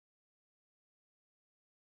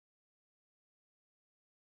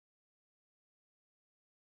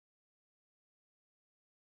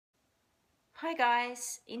Hi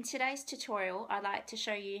guys, in today's tutorial I'd like to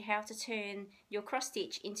show you how to turn your cross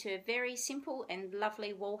stitch into a very simple and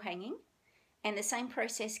lovely wall hanging, and the same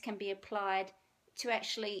process can be applied to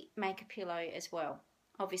actually make a pillow as well,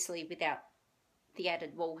 obviously without the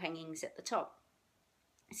added wall hangings at the top.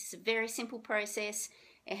 This is a very simple process.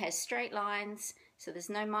 It has straight lines, so there's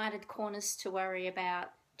no mitered corners to worry about,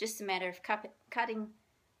 just a matter of cutting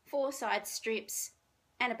 4 side strips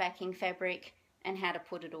and a backing fabric and how to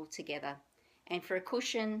put it all together. And for a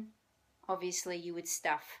cushion, obviously you would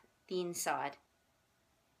stuff the inside.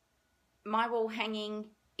 My wall hanging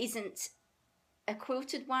isn't a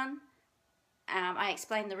quilted one. I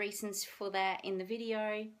explained the reasons for that in the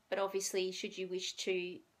video, but obviously should you wish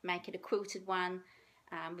to make it a quilted one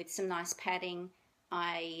with some nice padding,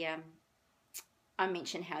 I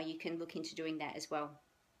mentioned how you can look into doing that as well.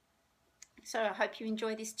 So I hope you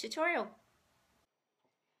enjoy this tutorial.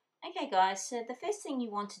 Okay guys, so the first thing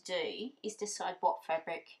you want to do is decide what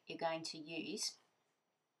fabric you're going to use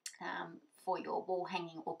for your wall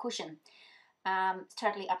hanging or cushion. It's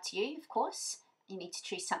totally up to you, of course. You need to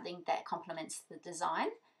choose something that complements the design.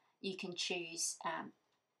 You can choose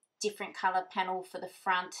different colour panel for the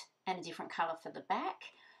front and a different colour for the back.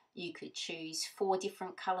 You could choose 4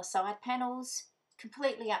 different colour side panels,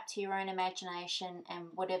 completely up to your own imagination and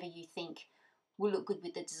whatever you think will look good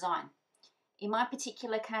with the design. In my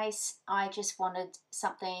particular case, I just wanted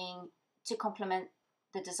something to complement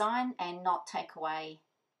the design and not take away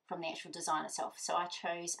from the actual design itself. So I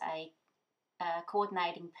chose a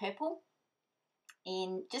coordinating purple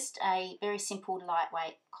in just a very simple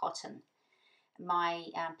lightweight cotton. My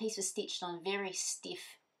piece was stitched on very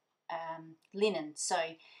stiff linen, so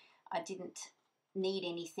I didn't need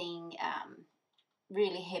anything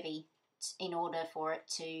really heavy in order for it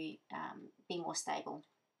to be more stable.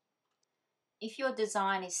 If your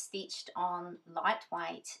design is stitched on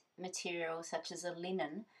lightweight material such as a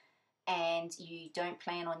linen and you don't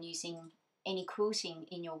plan on using any quilting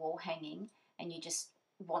in your wall hanging and you just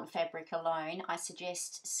want fabric alone, I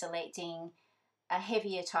suggest selecting a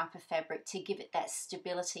heavier type of fabric to give it that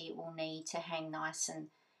stability it will need to hang nice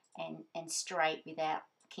and straight without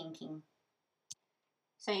kinking.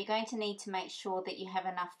 So you're going to need to make sure that you have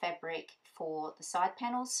enough fabric for the side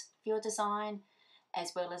panels of your design,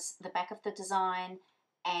 as well as the back of the design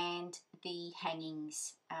and the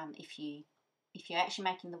hangings. If you're actually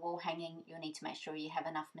making the wall hanging, you'll need to make sure you have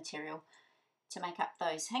enough material to make up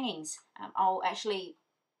those hangings. I'll actually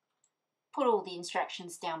put all the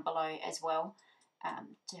instructions down below as well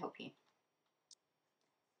to help you.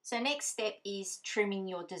 So next step is trimming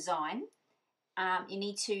your design. You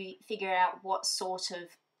need to figure out what sort of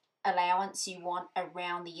allowance you want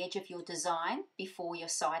around the edge of your design before your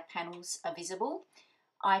side panels are visible.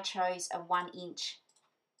 I chose a 1-inch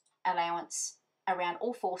allowance around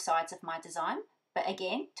all 4 sides of my design, but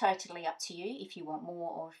again, totally up to you if you want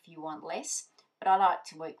more or if you want less. But I like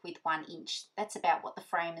to work with 1 inch. That's about what the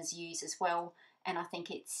framers use as well, and I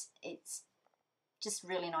think it's just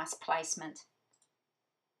really nice placement.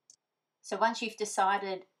 So once you've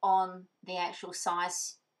decided on the actual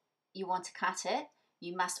size you want to cut it,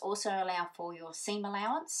 you must also allow for your seam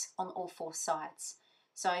allowance on all 4 sides.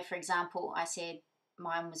 So for example, I said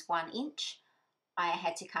mine was 1 inch. I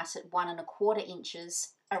had to cut it 1 1/4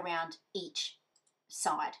 inches around each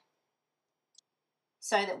side,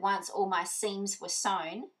 so that once all my seams were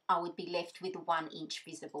sewn, I would be left with 1 inch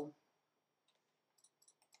visible.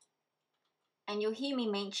 And you'll hear me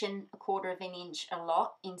mention 1/4 inch a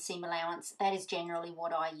lot in seam allowance. That is generally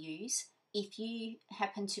what I use. If you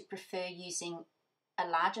happen to prefer using a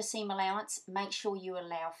larger seam allowance, make sure you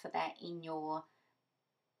allow for that in your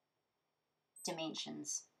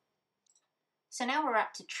dimensions. So now we're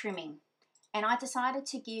up to trimming, and I decided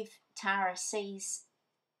to give Tara C's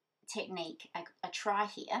technique a try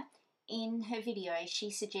here. In her video, she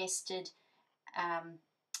suggested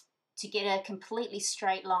to get a completely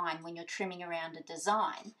straight line when you're trimming around a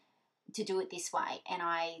design, to do it this way, and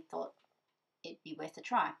I thought it'd be worth a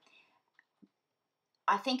try.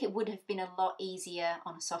 I think it would have been a lot easier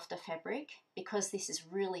on a softer fabric, because this is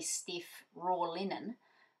really stiff raw linen.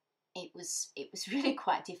 It was really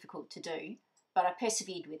quite difficult to do, but I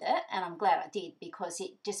persevered with it, and I'm glad I did, because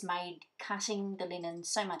it just made cutting the linen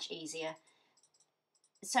so much easier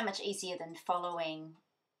than following,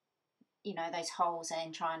 you know, those holes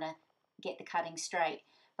and trying to get the cutting straight.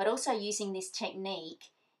 But also using this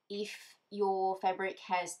technique, if your fabric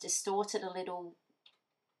has distorted a little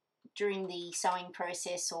during the sewing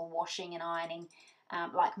process or washing and ironing,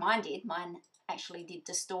 like mine did. Mine actually did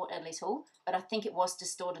distort a little, but I think it was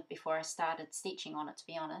distorted before I started stitching on it, to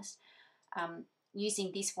be honest.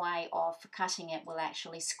 using this way of cutting it will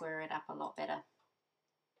actually square it up a lot better.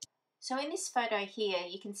 So in this photo here,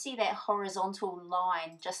 you can see that horizontal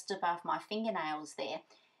line just above my fingernails there.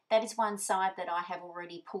 That is one side that I have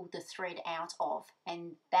already pulled the thread out of,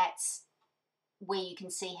 and that's where you can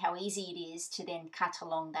see how easy it is to then cut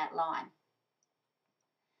along that line.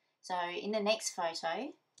 So in the next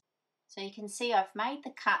photo, so you can see I've made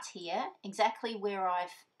the cut here exactly where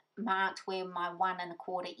I've marked where my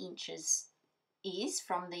 1¼ inches is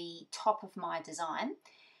from the top of my design,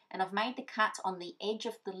 and I've made the cut on the edge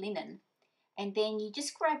of the linen, and then you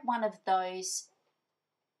just grab one of those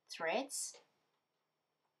threads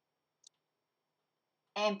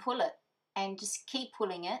and pull it, and just keep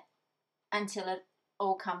pulling it until it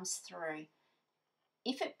all comes through.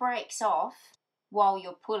 If it breaks off while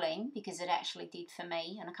you're pulling, because it actually did for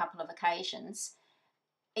me on a couple of occasions,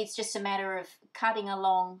 it's just a matter of cutting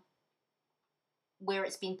along where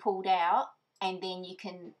it's been pulled out, and then you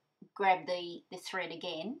can grab the thread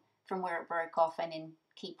again from where it broke off and then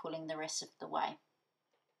keep pulling the rest of the way.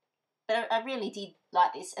 But I really did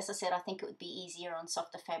like this. As I said, I think it would be easier on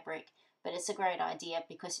softer fabric, but it's a great idea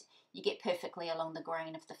because you get perfectly along the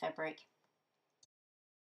grain of the fabric.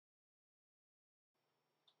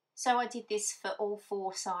 So I did this for all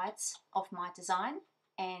 4 sides of my design,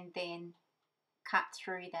 and then cut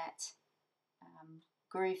through that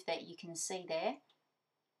groove that you can see there,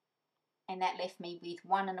 and that left me with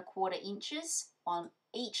 1¼ inches on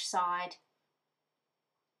each side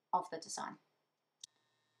of the design.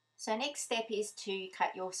 So next step is to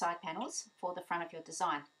cut your side panels for the front of your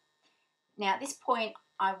design. Now at this point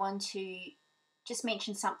I want to just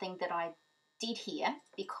mention something that I did here,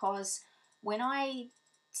 because when I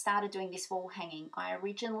started doing this wall hanging, I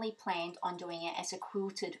originally planned on doing it as a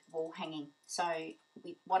quilted wall hanging. So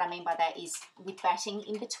what I mean by that is with batting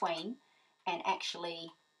in between, and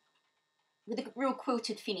actually with a real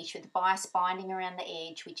quilted finish with the bias binding around the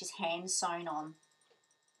edge, which is hand sewn on.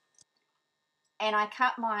 And I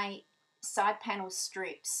cut my side panel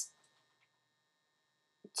strips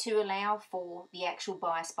to allow for the actual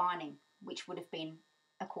bias binding, which would have been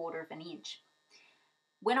 1/4 inch.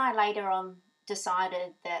 When I later on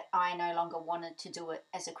decided that I no longer wanted to do it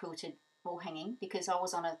as a quilted wall hanging, because I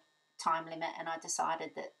was on a time limit, and I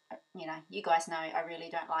decided that, you know, you guys know I really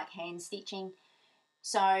don't like hand stitching,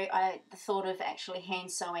 so the thought of actually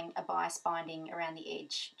hand sewing a bias binding around the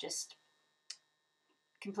edge just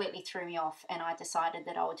completely threw me off, and I decided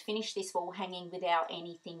that I would finish this wall hanging without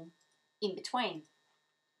anything in between.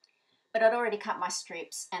 But I'd already cut my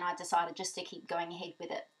strips, and I decided just to keep going ahead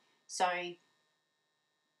with it. So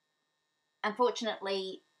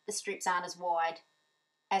unfortunately the strips aren't as wide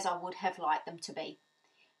as I would have liked them to be,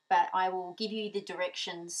 but I will give you the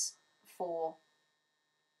directions for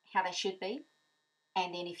how they should be,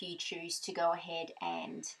 and then if you choose to go ahead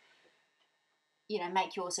and, you know,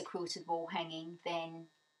 make yours a quilted wall hanging, then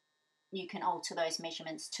you can alter those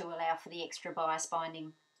measurements to allow for the extra bias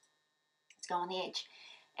binding to go on the edge.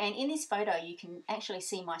 And in this photo you can actually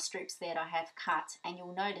see my strips that I have cut, and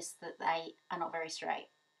you'll notice that they are not very straight,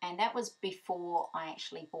 and that was before I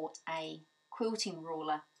actually bought a quilting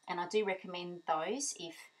ruler, and I do recommend those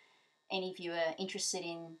if any of you are interested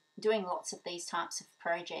in doing lots of these types of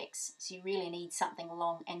projects. So you really need something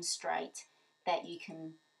long and straight that you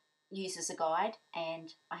can use as a guide,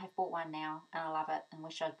 and I have bought one now and I love it and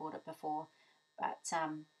wish I'd bought it before. But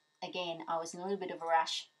again, I was in a little bit of a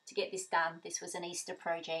rush to get this done. This was an Easter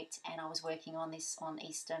project, and I was working on this on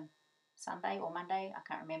Easter Sunday or Monday, I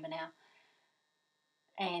can't remember now.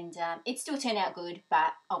 And it still turned out good,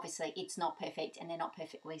 but obviously it's not perfect and they're not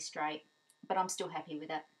perfectly straight, but I'm still happy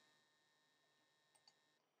with it.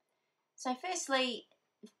 So firstly,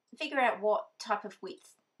 figure out what type of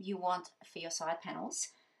width you want for your side panels.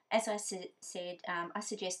 As I said, I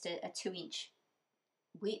suggest a 2-inch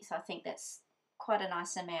width. I think that's quite a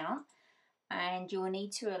nice amount, and you will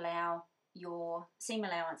need to allow your seam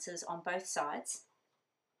allowances on both sides.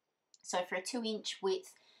 So for a 2-inch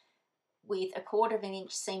width with 1/4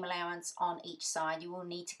 inch seam allowance on each side, you will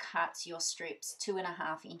need to cut your strips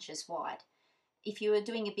 2½ inches wide. If you were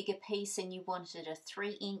doing a bigger piece and you wanted a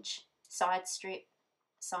 3-inch side strip,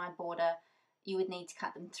 side border, you would need to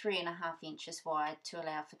cut them 3½ inches wide to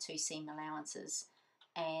allow for 2 seam allowances.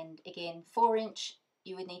 And again, 4-inch,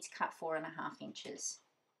 you would need to cut 4½ inches.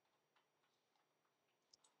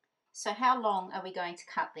 So how long are we going to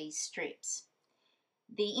cut these strips?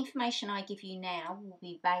 The information I give you now will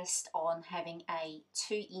be based on having a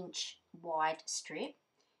 2-inch wide strip.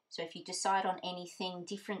 So if you decide on anything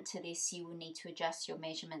different to this, you will need to adjust your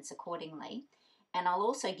measurements accordingly. And I'll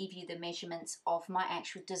also give you the measurements of my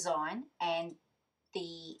actual design and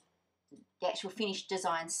the the actual finished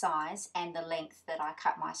design size and the length that I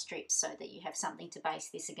cut my strips, so that you have something to base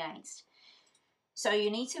this against. So you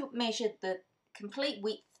need to measure the complete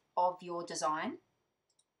width of your design,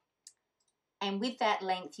 and with that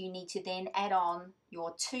length you need to then add on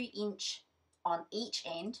your 2 inch on each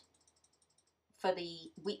end for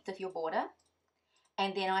the width of your border,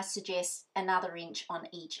 and then I suggest another inch on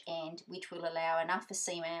each end, which will allow enough for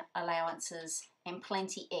seam allowances and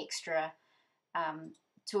plenty extra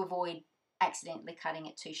to avoid accidentally cutting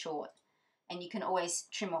it too short. And you can always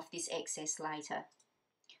trim off this excess later.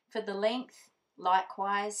 For the length,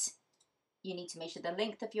 likewise, you need to measure the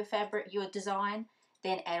length of your fabric, your design,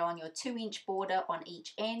 then add on your 2 inch border on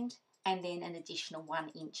each end, and then an additional 1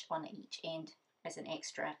 inch on each end as an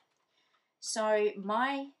extra. So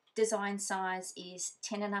my design size is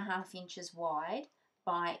 10.5 inches wide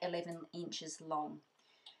by 11 inches long.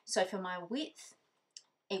 So for my width,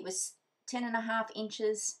 it was 10.5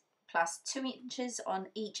 inches plus 2 inches on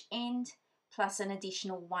each end plus an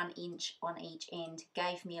additional 1 inch on each end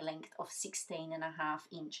gave me a length of 16.5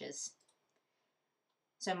 inches.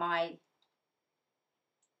 So my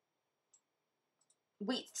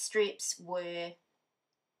width strips were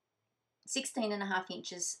 16.5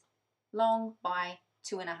 inches long by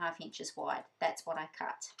 2.5 inches wide. That's what I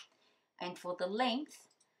cut. And for the length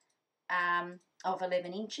of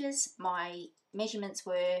 11 inches, my measurements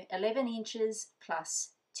were 11 inches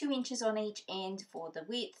plus 2 inches on each end for the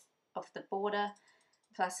width of the border,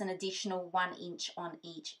 plus an additional 1 inch on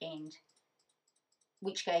each end,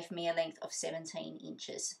 which gave me a length of 17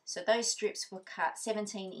 inches. So those strips were cut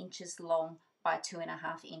 17 inches long by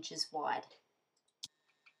 2.5 inches wide.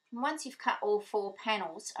 Once you've cut all 4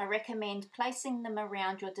 panels, I recommend placing them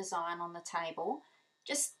around your design on the table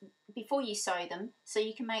just before you sew them, so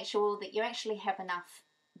you can make sure that you actually have enough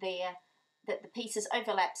there, that the pieces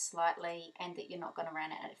overlap slightly, and that you're not going to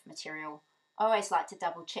run out of material. I always like to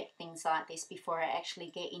double check things like this before I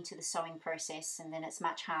actually get into the sewing process, and then it's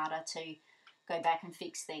much harder to go back and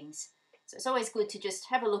fix things. So it's always good to just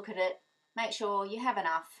have a look at it, make sure you have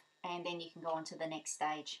enough, and then you can go on to the next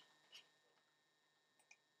stage.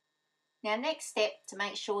 Now, next step to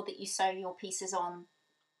make sure that you sew your pieces on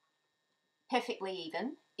perfectly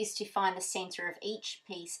even is to find the center of each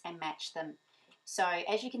piece and match them. So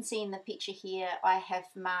as you can see in the picture here, I have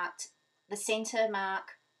marked the center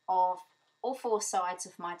mark of all 4 sides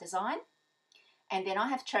of my design, and then I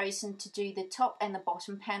have chosen to do the top and the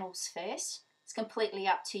bottom panels first. It's completely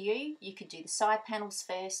up to you. You could do the side panels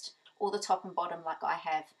first or the top and bottom like I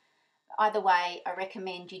have. Either way, I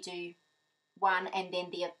recommend you do one and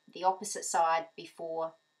then the opposite side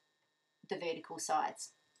before the vertical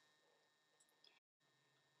sides.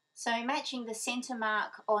 So matching the center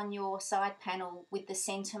mark on your side panel with the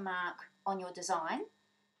center mark on your design,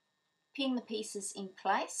 pin the pieces in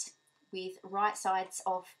place with right sides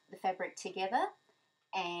of the fabric together,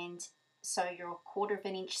 and sew your 1/4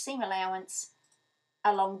 inch seam allowance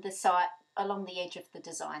along the edge of the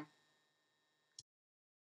design.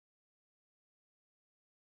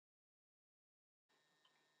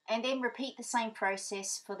 And then repeat the same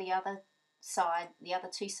process for the other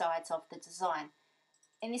 2 sides of the design.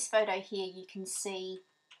 In this photo here, you can see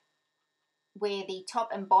where the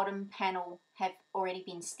top and bottom panel have already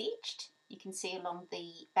been stitched. You can see along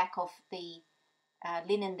the back of the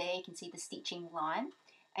linen there, you can see the stitching line.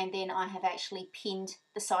 And then I have actually pinned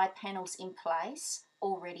the side panels in place,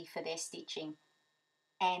 all ready for their stitching.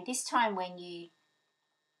 And this time when you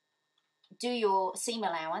do your seam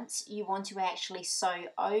allowance, you want to actually sew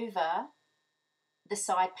over the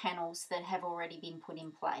side panels that have already been put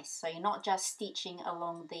in place. So you're not just stitching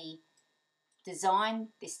along the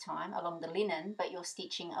design this time, along the linen, but you're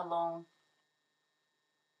stitching along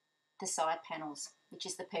the side panels, which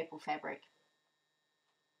is the purple fabric.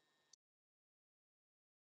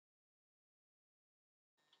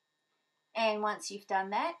 And once you've done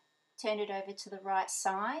that, turn it over to the right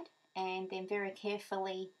side, and then very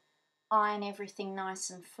carefully iron everything nice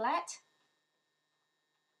and flat.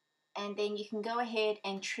 And then you can go ahead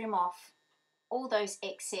and trim off all those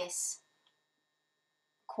excess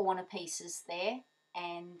corner pieces there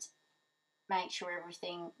and make sure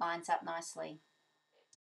everything lines up nicely.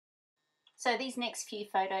 So these next few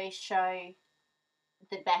photos show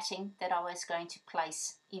the batting that I was going to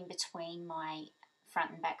place in between my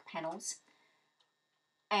front and back panels.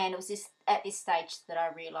 And it was at this stage that I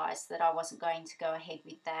realised that I wasn't going to go ahead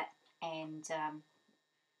with that and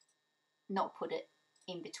not put it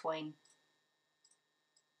in between.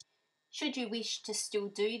 Should you wish to still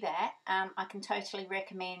do that, I can totally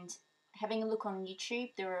recommend having a look on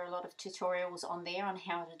YouTube. There are a lot of tutorials on there on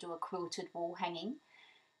how to do a quilted wall hanging,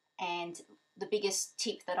 and the biggest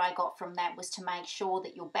tip that I got from that was to make sure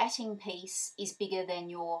that your batting piece is bigger than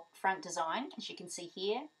your front design, as you can see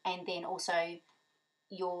here, and then also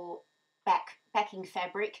your backing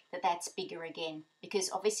fabric, that's bigger again,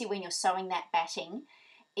 because obviously when you're sewing that batting,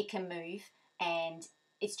 it can move, and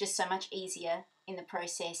it's just so much easier in the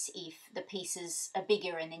process if the pieces are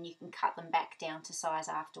bigger, and then you can cut them back down to size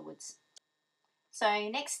afterwards. So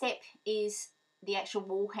next step is the actual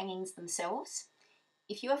wall hangings themselves.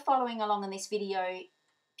 If you are following along in this video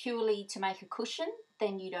purely to make a cushion,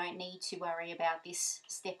 then you don't need to worry about this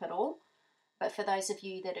step at all. But for those of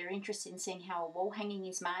you that are interested in seeing how a wall hanging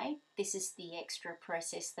is made, this is the extra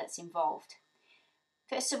process that's involved.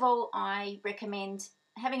 First of all, I recommend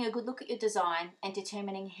having a good look at your design and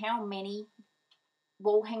determining how many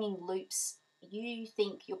wall hanging loops you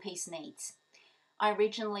think your piece needs. I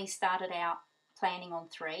originally started out planning on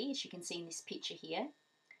 3, as you can see in this picture here,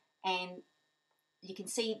 and you can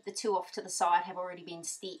see the 2 off to the side have already been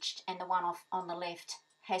stitched, and the one off on the left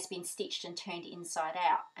has been stitched and turned inside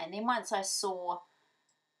out. And then once I saw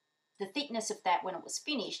the thickness of that when it was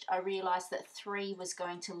finished, I realised that 3 was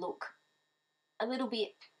going to look a little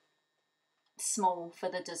bit small for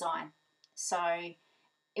the design. So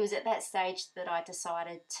it was at that stage that I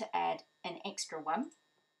decided to add an extra one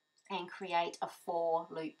and create a 4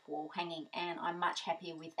 loop wall hanging, and I'm much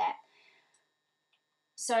happier with that.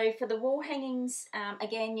 So for the wall hangings,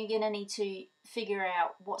 again, you're going to need to figure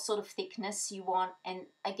out what sort of thickness you want, and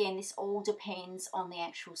again, this all depends on the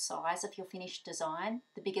actual size of your finished design.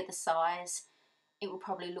 The bigger the size, it will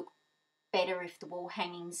probably look better if the wall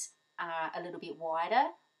hangings are a little bit wider,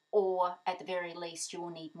 or at the very least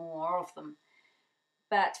you'll need more of them.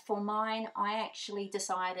 But for mine, I actually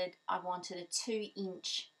decided I wanted a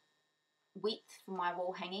 2-inch width for my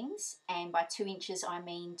wall hangings, and by 2 inches I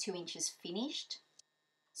mean 2 inches finished.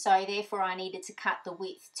 So therefore I needed to cut the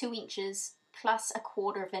width 2 inches plus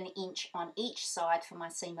 1/4 of an inch on each side for my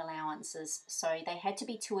seam allowances. So they had to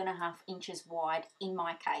be 2.5 inches wide in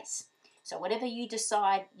my case. So whatever you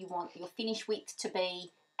decide you want your finish width to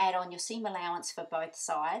be, add on your seam allowance for both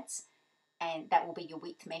sides, and that will be your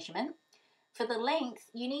width measurement. For the length,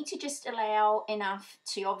 you need to just allow enough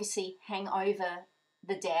to obviously hang over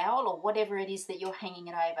the dowel or whatever it is that you're hanging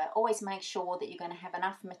it over. Always make sure that you're going to have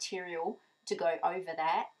enough material to go over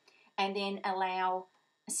that, and then allow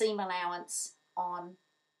a seam allowance on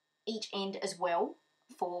each end as well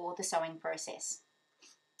for the sewing process.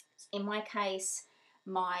 In my case,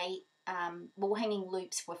 my wall hanging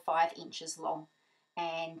loops were 5 inches long,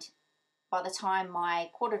 and by the time my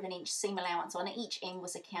 1/4 of an inch seam allowance on each end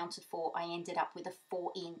was accounted for, I ended up with a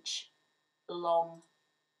 4-inch long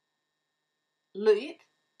loop.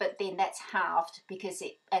 But then that's halved because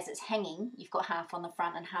as it's hanging, you've got half on the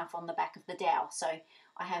front and half on the back of the dowel. So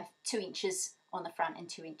I have 2 inches on the front and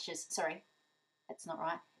 2 inches, sorry, that's not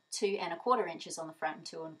right, 2.25 inches on the front and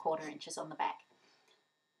 2.25 inches on the back.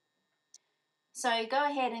 So go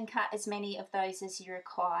ahead and cut as many of those as you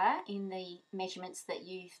require in the measurements that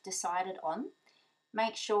you've decided on.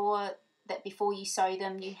 Make sure that before you sew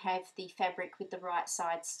them, you have the fabric with the right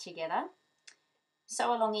sides together.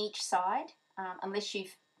 Sew along each side, unless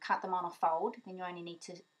you've cut them on a fold, then you only need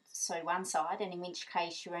to sew one side, and in which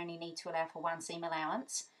case you only need to allow for 1 seam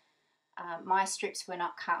allowance. My strips were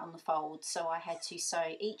not cut on the fold, so I had to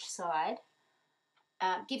sew each side,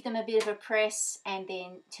 give them a bit of a press, and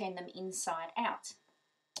then turn them inside out.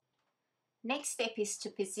 Next step is to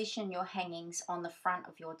position your hangings on the front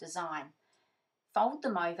of your design. Fold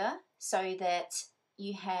them over so that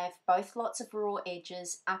you have both lots of raw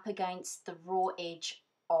edges up against the raw edge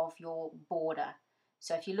of your border.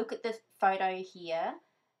 So if you look at the photo here,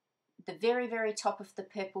 the very, very top of the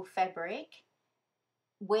purple fabric,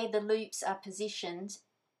 where the loops are positioned,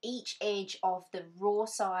 each edge of the raw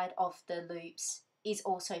side of the loops is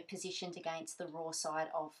also positioned against the raw side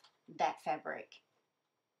of that fabric.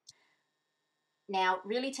 Now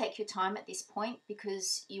really take your time at this point,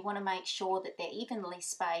 because you want to make sure that they're evenly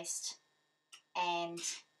spaced and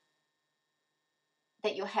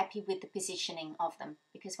that you're happy with the positioning of them,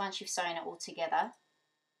 because once you've sewn it all together,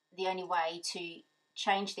 the only way to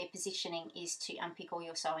change their positioning is to unpick all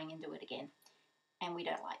your sewing and do it again, and we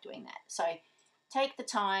don't like doing that. So take the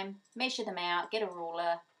time, measure them out, get a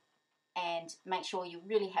ruler, and make sure you're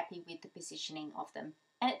really happy with the positioning of them.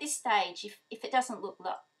 And at this stage, if it doesn't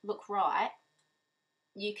look right,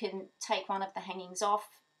 you can take one of the hangings off,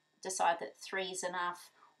 decide that 3 is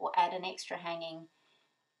enough, or add an extra hanging.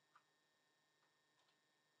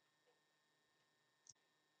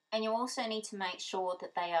 And you also need to make sure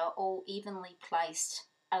that they are all evenly placed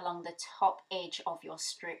along the top edge of your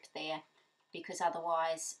strip there, because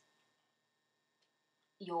otherwise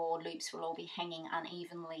your loops will all be hanging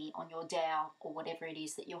unevenly on your dowel or whatever it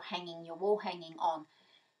is that you're hanging your wall hanging on.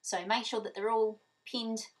 So make sure that they're all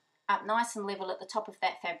pinned up nice and level at the top of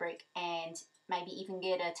that fabric, and maybe even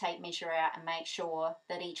get a tape measure out and make sure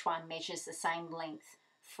that each one measures the same length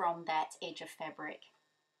from that edge of fabric.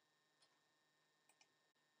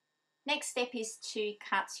 Next step is to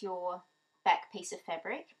cut your back piece of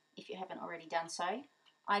fabric if you haven't already done so.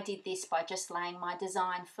 I did this by just laying my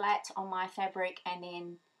design flat on my fabric and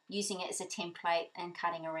then using it as a template and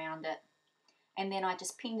cutting around it. And then I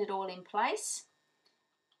just pinned it all in place.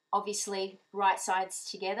 Obviously right sides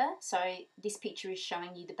together, so this picture is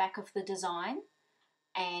showing you the back of the design,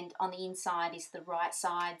 and on the inside is the right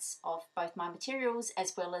sides of both my materials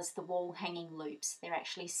as well as the wall hanging loops. They're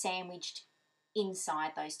actually sandwiched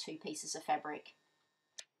inside those two pieces of fabric.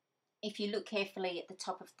 If you look carefully at the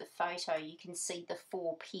top of the photo, you can see the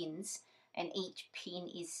 4 pins, and each pin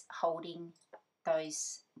is holding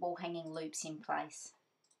those wall hanging loops in place.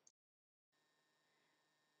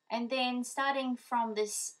 And then starting from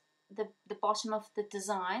this, the bottom of the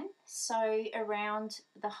design, sew around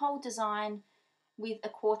the whole design with a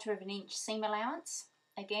 1/4 of an inch seam allowance.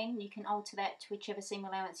 Again, you can alter that to whichever seam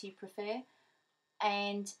allowance you prefer.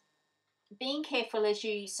 And being careful as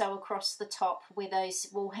you sew across the top where those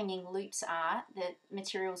wall hanging loops are, the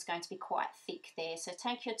material is going to be quite thick there. So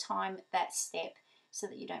take your time at that step so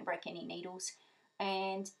that you don't break any needles.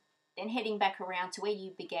 And then heading back around to where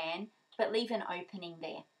you began, but leave an opening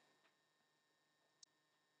there.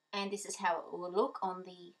 And this is how it will look on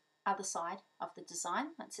the other side of the design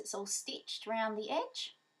once it's all stitched around the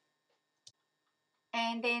edge.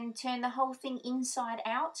 And then turn the whole thing inside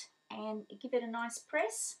out and give it a nice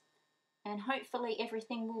press, and hopefully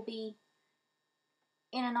everything will be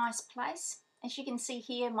in a nice place. As you can see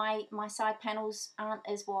here, my side panels aren't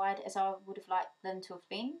as wide as I would have liked them to have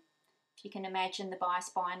been. If you can imagine the bias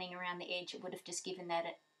binding around the edge, it would have just given that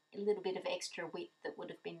a little bit of extra width that would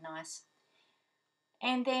have been nice.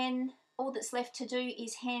 And then all that's left to do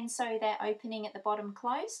is hand sew that opening at the bottom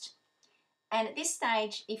closed. And at this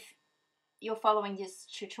stage, if you're following this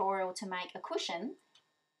tutorial to make a cushion,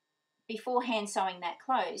 before hand sewing that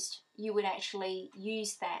closed, you would actually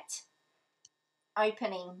use that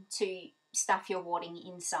opening to stuff your wadding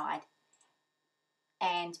inside.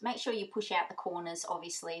 And make sure you push out the corners,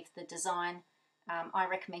 obviously, of the design. I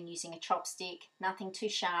recommend using a chopstick, nothing too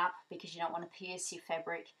sharp because you don't want to pierce your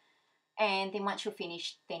fabric. And then once you're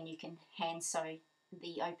finished, then you can hand sew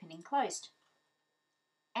the opening closed.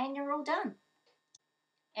 And you're all done.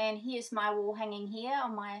 And here's my wall hanging here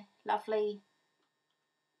on my lovely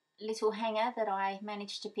little hanger that I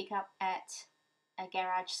managed to pick up at a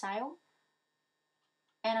garage sale.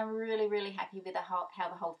 And I'm really, really happy with how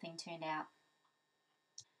the whole thing turned out.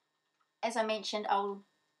 As I mentioned, I'll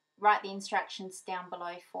write the instructions down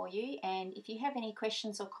below for you. And if you have any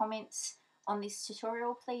questions or comments on this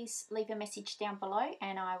tutorial, please leave a message down below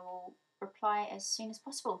and I will reply as soon as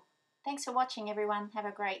possible. Thanks for watching, everyone. Have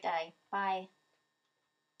a great day. Bye.